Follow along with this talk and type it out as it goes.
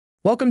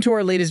Welcome to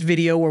our latest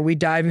video where we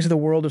dive into the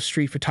world of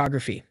street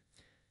photography.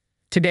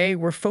 Today,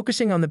 we're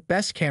focusing on the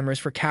best cameras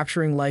for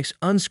capturing life's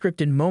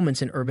unscripted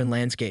moments in urban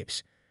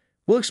landscapes.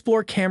 We'll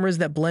explore cameras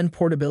that blend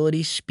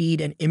portability,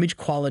 speed, and image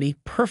quality,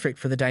 perfect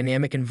for the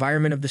dynamic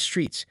environment of the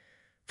streets.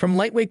 From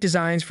lightweight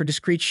designs for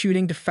discreet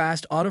shooting to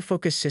fast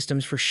autofocus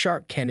systems for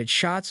sharp, candid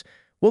shots,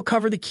 we'll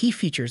cover the key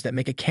features that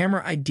make a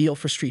camera ideal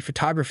for street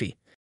photography.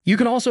 You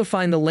can also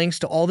find the links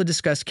to all the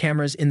discussed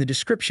cameras in the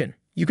description.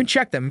 You can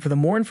check them for the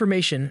more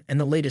information and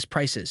the latest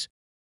prices.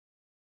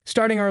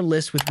 Starting our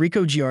list with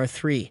Ricoh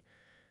GR3.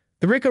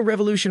 The Ricoh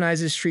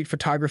revolutionizes street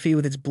photography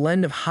with its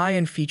blend of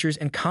high-end features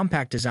and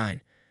compact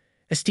design.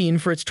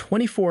 Esteemed for its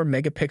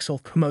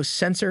 24-megapixel CMOS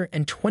sensor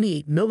and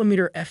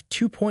 28mm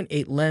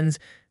f2.8 lens,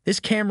 this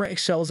camera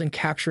excels in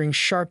capturing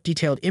sharp,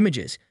 detailed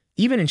images,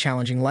 even in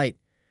challenging light.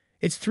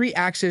 Its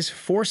 3-axis,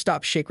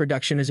 4-stop shake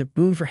reduction is a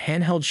boon for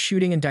handheld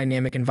shooting in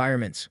dynamic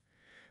environments.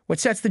 What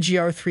sets the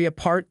GR3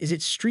 apart is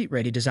its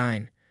street-ready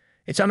design.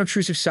 Its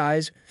unobtrusive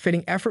size,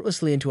 fitting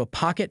effortlessly into a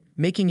pocket,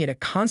 making it a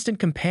constant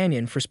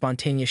companion for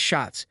spontaneous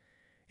shots.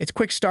 Its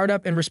quick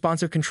startup and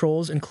responsive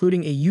controls,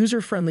 including a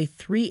user-friendly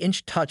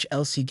 3-inch touch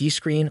LCD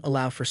screen,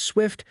 allow for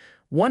swift,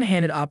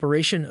 one-handed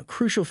operation, a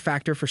crucial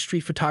factor for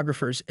street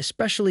photographers,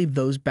 especially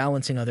those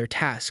balancing other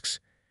tasks.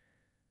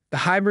 The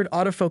hybrid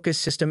autofocus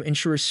system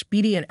ensures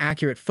speedy and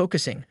accurate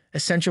focusing,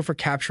 essential for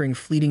capturing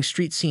fleeting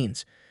street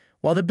scenes.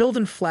 While the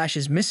built-in flash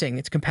is missing,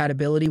 its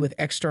compatibility with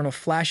external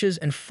flashes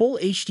and full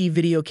HD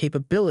video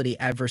capability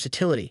add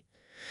versatility.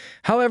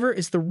 However,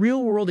 it's the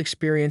real-world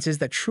experiences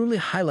that truly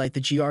highlight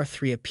the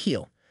GR3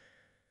 appeal.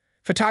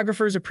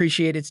 Photographers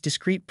appreciate its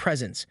discreet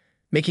presence,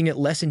 making it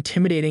less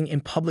intimidating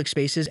in public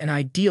spaces and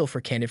ideal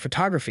for candid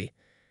photography.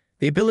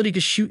 The ability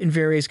to shoot in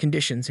various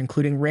conditions,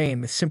 including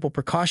rain, with simple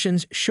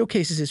precautions,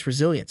 showcases its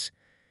resilience.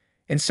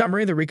 In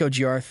summary, the Ricoh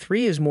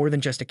GR3 is more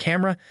than just a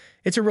camera.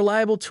 It's a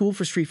reliable tool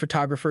for street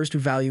photographers who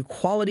value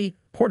quality,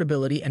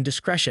 portability, and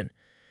discretion.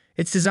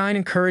 Its design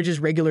encourages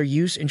regular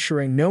use,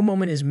 ensuring no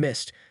moment is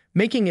missed,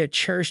 making it a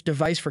cherished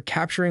device for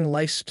capturing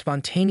life's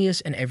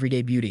spontaneous and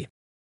everyday beauty.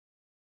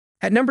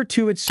 At number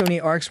 2, it's Sony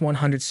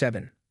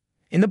RX100VII.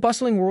 In the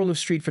bustling world of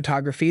street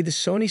photography, the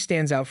Sony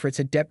stands out for its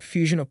adept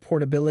fusion of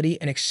portability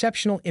and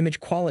exceptional image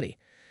quality.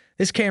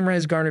 This camera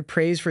has garnered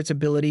praise for its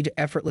ability to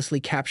effortlessly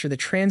capture the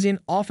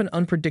transient, often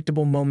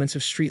unpredictable moments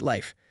of street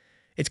life.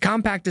 Its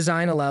compact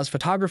design allows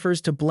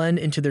photographers to blend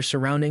into their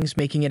surroundings,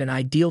 making it an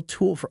ideal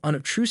tool for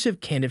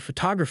unobtrusive, candid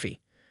photography.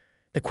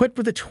 Equipped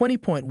with a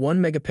 20.1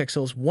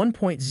 megapixels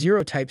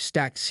 1.0 type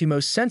stacked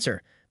CMOS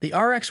sensor, the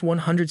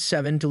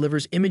RX100VII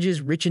delivers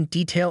images rich in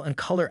detail and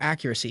color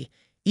accuracy,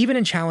 even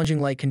in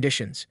challenging light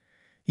conditions.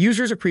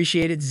 Users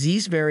appreciated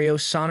Zeiss Vario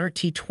Sonnar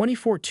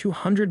T24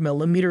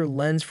 200mm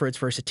lens for its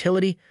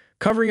versatility,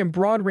 covering a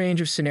broad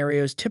range of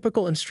scenarios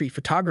typical in street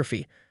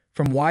photography,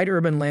 from wide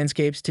urban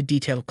landscapes to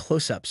detailed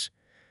close-ups.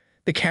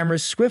 The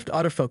camera's swift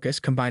autofocus,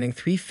 combining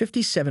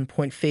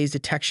 357-point phase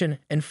detection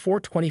and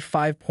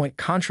 425-point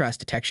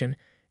contrast detection,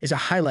 is a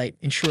highlight,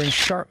 ensuring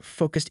sharp,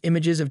 focused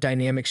images of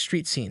dynamic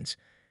street scenes.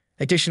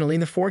 Additionally,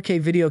 the 4K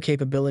video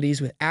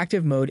capabilities with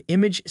active mode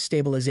image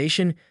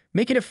stabilization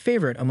make it a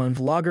favorite among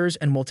vloggers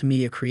and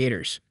multimedia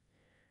creators.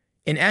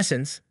 In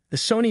essence, the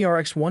Sony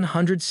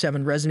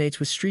RX100VII resonates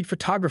with street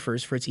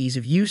photographers for its ease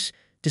of use,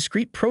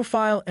 discreet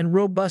profile, and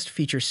robust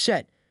feature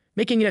set,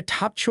 making it a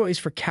top choice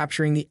for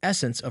capturing the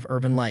essence of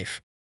urban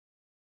life.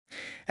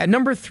 At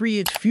number 3,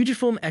 it's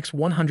Fujifilm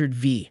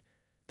X100V.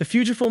 The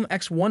Fujifilm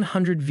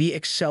X100V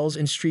excels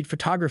in street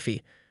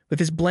photography with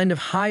its blend of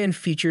high-end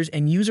features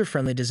and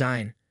user-friendly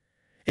design.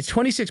 Its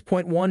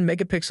 26.1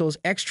 megapixels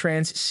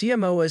X-Trans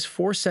CMOS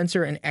 4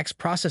 sensor and X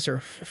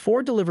processor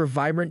 4 deliver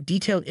vibrant,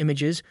 detailed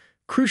images,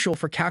 crucial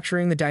for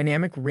capturing the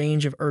dynamic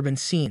range of urban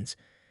scenes.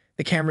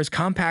 The camera's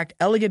compact,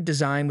 elegant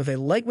design with a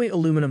lightweight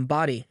aluminum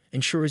body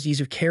ensures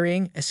ease of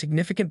carrying, a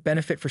significant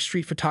benefit for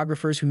street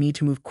photographers who need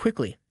to move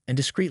quickly and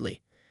discreetly.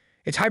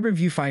 Its hybrid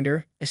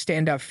viewfinder, a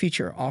standout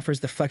feature,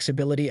 offers the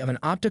flexibility of an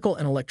optical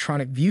and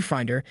electronic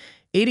viewfinder,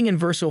 aiding in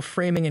versatile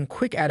framing and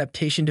quick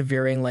adaptation to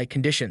varying light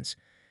conditions.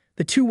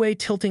 The two-way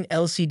tilting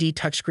LCD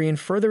touchscreen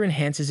further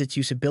enhances its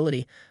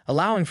usability,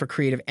 allowing for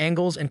creative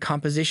angles and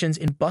compositions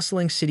in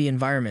bustling city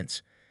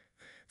environments.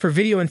 For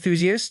video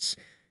enthusiasts,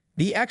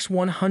 the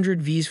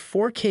X100V's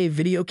 4K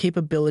video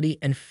capability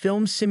and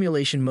film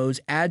simulation modes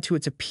add to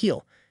its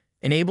appeal,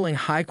 enabling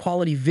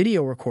high-quality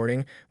video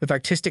recording with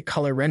artistic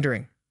color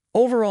rendering.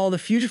 Overall, the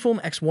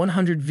Fujifilm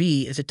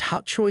X100V is a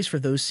top choice for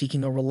those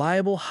seeking a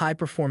reliable,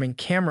 high-performing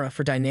camera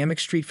for dynamic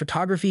street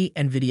photography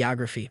and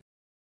videography.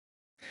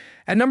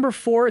 At number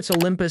 4, it's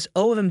Olympus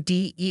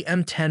OMD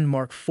EM10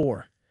 Mark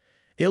IV.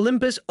 The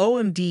Olympus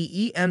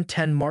OMD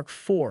EM10 Mark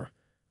IV,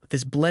 with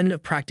this blend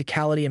of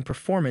practicality and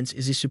performance,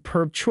 is a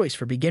superb choice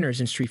for beginners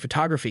in street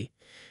photography.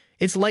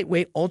 Its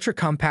lightweight,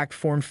 ultra-compact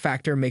form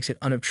factor makes it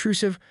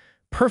unobtrusive,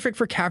 perfect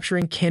for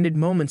capturing candid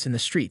moments in the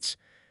streets.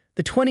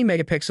 The 20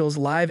 megapixels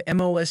live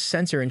MOS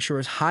sensor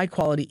ensures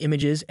high-quality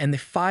images, and the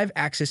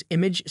 5-axis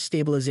image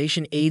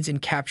stabilization aids in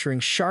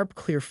capturing sharp,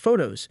 clear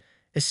photos,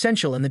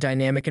 essential in the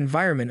dynamic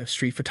environment of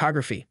street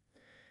photography.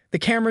 The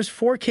camera's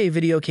 4K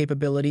video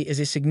capability is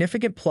a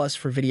significant plus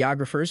for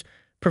videographers,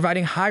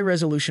 providing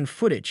high-resolution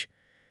footage.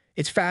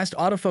 Its fast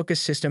autofocus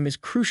system is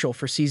crucial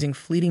for seizing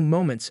fleeting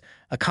moments,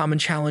 a common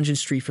challenge in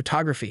street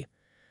photography.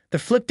 The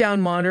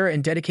flip-down monitor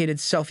and dedicated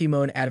selfie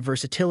mode add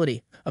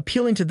versatility,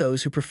 appealing to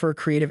those who prefer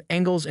creative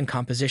angles and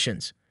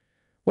compositions.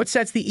 What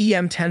sets the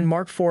EM10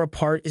 Mark IV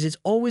apart is its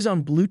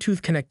always-on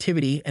Bluetooth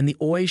connectivity and the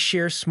Always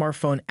Share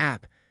smartphone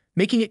app,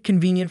 making it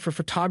convenient for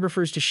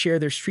photographers to share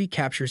their street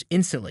captures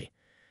instantly.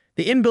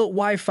 The inbuilt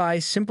Wi-Fi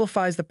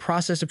simplifies the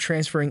process of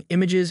transferring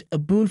images, a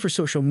boon for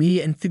social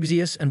media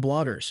enthusiasts and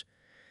bloggers.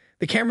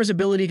 The camera's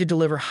ability to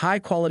deliver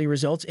high-quality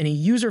results in a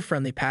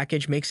user-friendly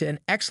package makes it an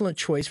excellent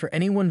choice for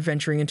anyone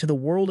venturing into the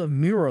world of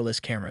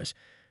mirrorless cameras,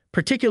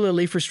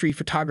 particularly for street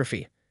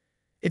photography.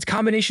 Its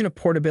combination of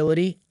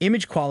portability,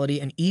 image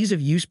quality, and ease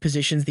of use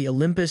positions the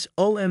Olympus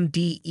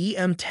OMD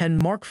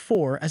EM10 Mark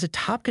IV as a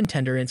top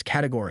contender in its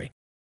category.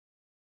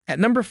 At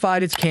number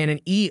 5, it's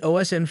Canon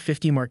EOS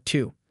M50 Mark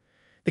II.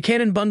 The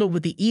Canon bundled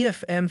with the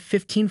EF-M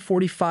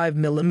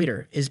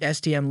 1545mm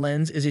STM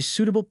lens is a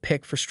suitable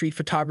pick for street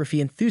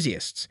photography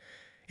enthusiasts.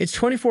 Its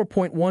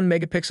 24.1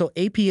 megapixel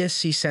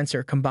APS-C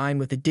sensor combined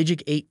with the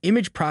Digic 8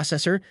 image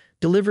processor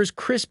delivers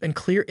crisp and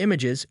clear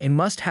images, a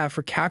must-have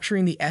for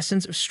capturing the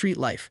essence of street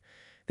life.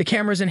 The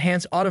camera's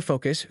enhanced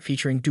autofocus,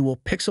 featuring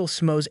dual-pixel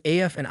SMOS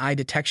AF and eye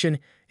detection,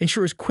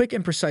 ensures quick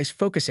and precise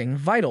focusing,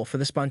 vital for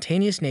the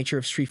spontaneous nature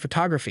of street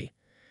photography.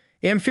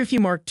 The M50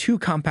 Mark II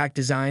compact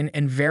design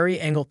and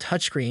vari-angle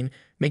touchscreen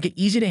make it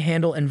easy to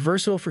handle and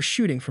versatile for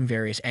shooting from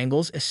various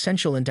angles,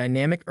 essential in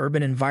dynamic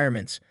urban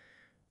environments.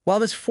 While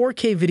this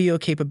 4K video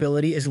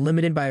capability is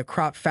limited by a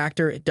crop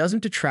factor, it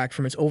doesn't detract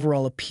from its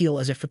overall appeal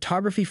as a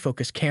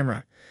photography-focused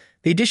camera.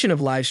 The addition of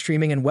live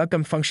streaming and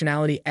webcam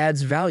functionality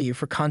adds value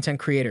for content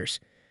creators.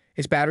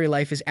 Its battery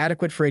life is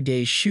adequate for a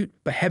day's shoot,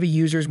 but heavy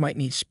users might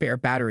need spare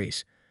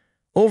batteries.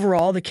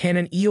 Overall, the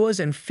Canon EOS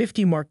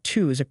M50 Mark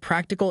II is a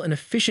practical and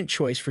efficient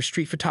choice for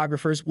street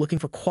photographers looking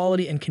for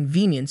quality and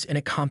convenience in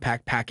a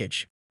compact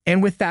package.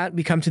 And with that,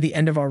 we come to the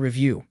end of our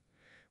review.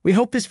 We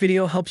hope this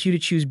video helps you to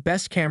choose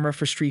best camera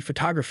for street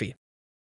photography.